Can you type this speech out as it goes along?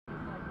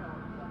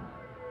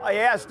Oh,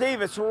 yeah,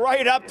 Steve, it's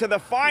right up to the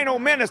final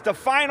minutes. The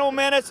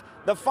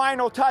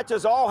final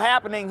touches all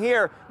happening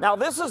here. Now,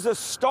 this is the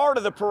start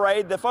of the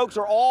parade. The folks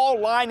are all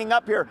lining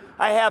up here.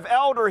 I have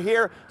Elder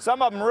here.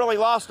 Some of them really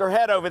lost their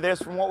head over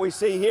this from what we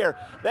see here.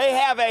 They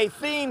have a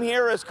theme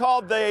here. It's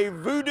called the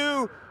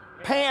Voodoo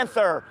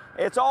Panther.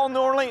 It's all New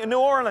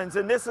Orleans,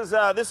 and this is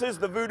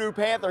the Voodoo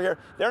Panther here.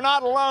 They're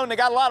not alone. They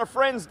got a lot of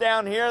friends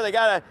down here. They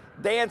got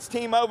a dance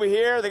team over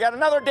here. They got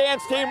another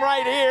dance team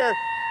right here.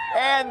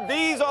 And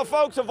these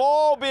folks have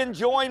all been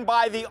joined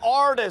by the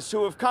artists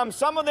who have come.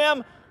 Some of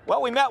them,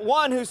 well, we met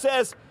one who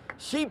says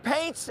she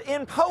paints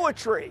in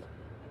poetry.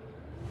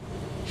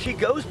 She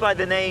goes by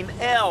the name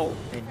Elle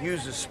and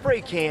uses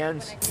spray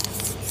cans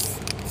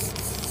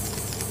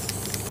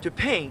to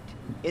paint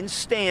in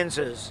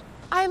stanzas.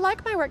 I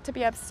like my work to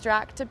be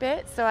abstract a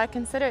bit, so I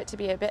consider it to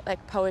be a bit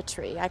like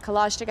poetry. I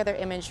collage together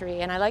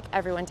imagery, and I like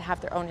everyone to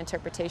have their own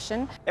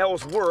interpretation.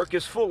 Elle's work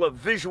is full of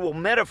visual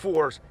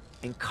metaphors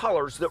and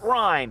colors that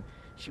rhyme.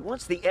 She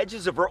wants the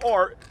edges of her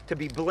art to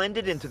be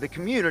blended into the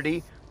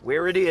community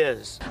where it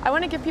is. I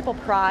want to give people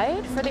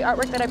pride for the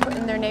artwork that I put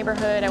in their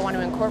neighborhood. I want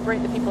to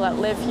incorporate the people that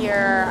live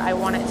here. I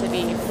want it to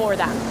be for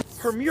them.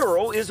 Her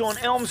mural is on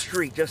Elm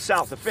Street, just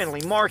south of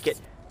Findlay Market,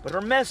 but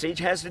her message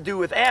has to do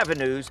with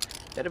avenues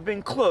that have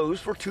been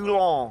closed for too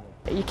long.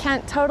 You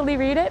can't totally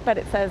read it, but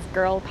it says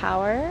girl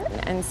power.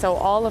 And so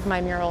all of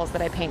my murals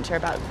that I paint are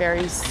about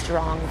very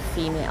strong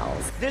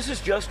females. This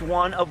is just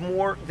one of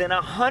more than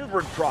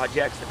 100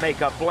 projects that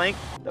make up Blink.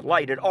 The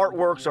lighted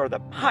artworks are the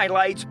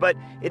highlights, but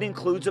it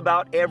includes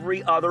about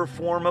every other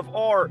form of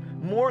art.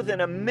 More than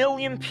 1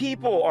 million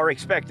people are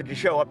expected to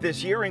show up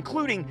this year,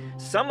 including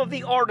some of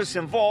the artists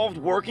involved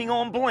working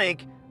on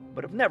Blink,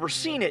 but have never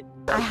seen it.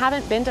 I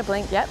haven't been to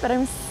Blink yet, but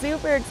I'm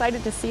super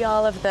excited to see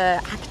all of the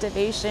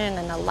activation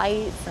and the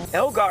lights.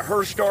 Elle got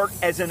her start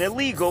as an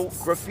illegal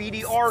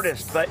graffiti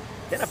artist, but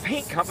then a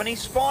paint company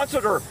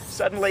sponsored her.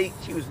 Suddenly,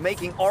 she was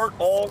making art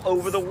all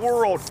over the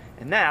world,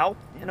 and now,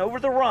 and over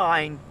the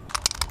Rhine,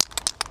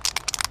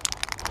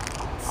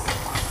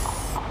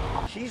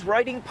 she's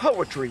writing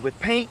poetry with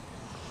paint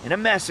and a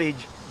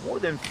message more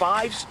than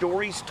 5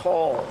 stories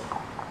tall.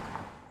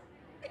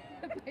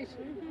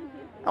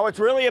 Oh, it's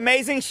really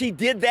amazing. She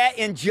did that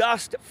in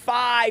just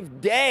 5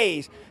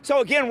 days.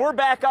 So again, we're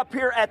back up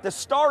here at the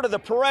start of the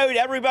parade.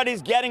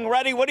 Everybody's getting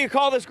ready. What do you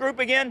call this group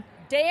again?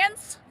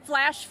 Dance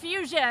Flash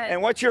Fusion.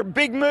 And what's your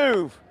big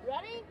move?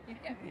 Ready?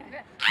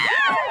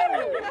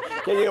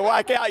 Can you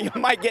walk out? You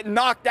might get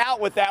knocked out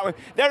with that one.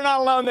 They're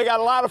not alone. They got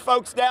a lot of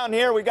folks down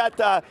here. We got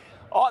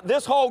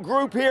this whole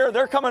group here.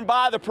 They're coming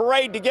by the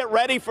parade to get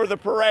ready for the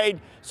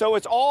parade. So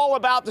it's all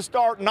about to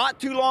start not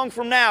too long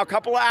from now, a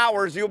couple of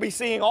hours. You'll be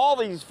seeing all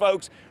these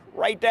folks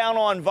right down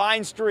on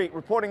Vine Street.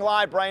 Reporting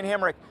live, Brian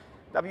Hemrick,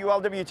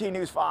 WLWT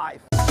News 5.